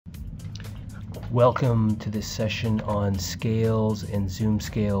Welcome to this session on scales and zoom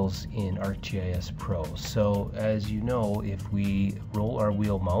scales in ArcGIS Pro. So as you know, if we roll our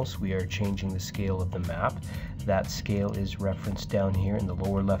wheel mouse, we are changing the scale of the map. That scale is referenced down here in the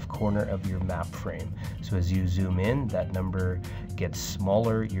lower left corner of your map frame. So as you zoom in, that number gets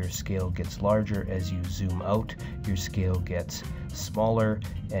smaller, your scale gets larger. As you zoom out, your scale gets smaller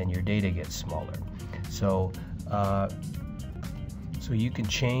and your data gets smaller. So you can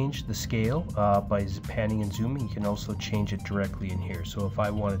change the scale by panning and zooming. You can also change it directly in here. So if I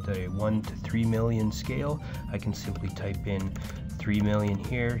wanted a 1 to 3 million scale, I can simply type in 3 million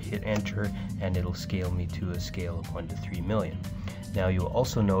here, hit enter, and it'll scale me to a scale of 1 to 3 million. Now you'll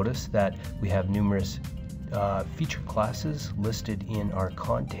also notice that we have numerous feature classes listed in our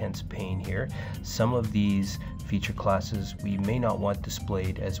contents pane here. Some of these feature classes we may not want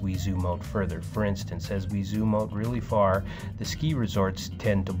displayed as we zoom out further. For instance, as we zoom out really far, the ski resorts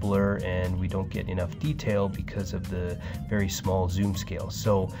tend to blur and we don't get enough detail because of the very small zoom scale.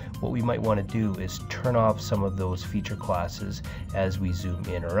 So what we might want to do is turn off some of those feature classes as we zoom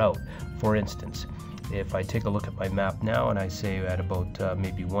in or out. For instance, if I take a look at my map now and I say at about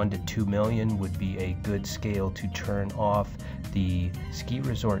maybe 1 to 2 million would be a good scale to turn off the ski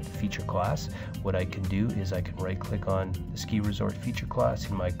resort feature class, what I can do is I can right click on the ski resort feature class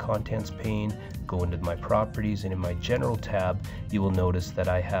in my contents pane, go into my properties, and in my general tab you will notice that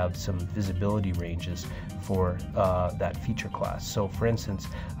I have some visibility ranges for that feature class. So for instance,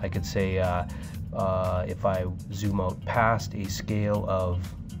 I could say if I zoom out past a scale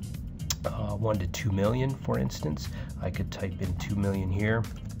of 1 to 2 million, for instance, I could type in 2 million here,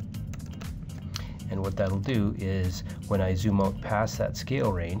 and what that'll do is when I zoom out past that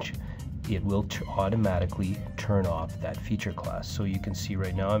scale range, it will automatically turn off that feature class. So you can see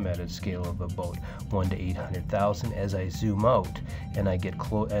right now I'm at a scale of about 1 to 800,000. As I zoom out and I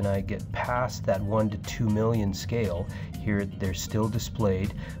get past that 1 to 2 million scale, here they're still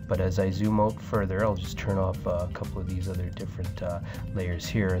displayed, but as I zoom out further, I'll just turn off a couple of these other different layers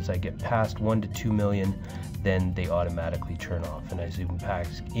here. As I get past 1 to 2 million, then they automatically turn off, and I zoom back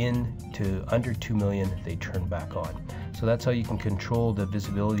in to under 2 million, they turn back on. So that's how you can control the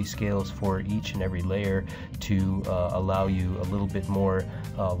visibility scales for each and every layer to allow you a little bit more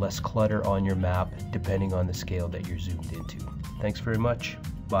less clutter on your map depending on the scale that you're zoomed into. Thanks very much.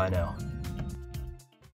 Bye now.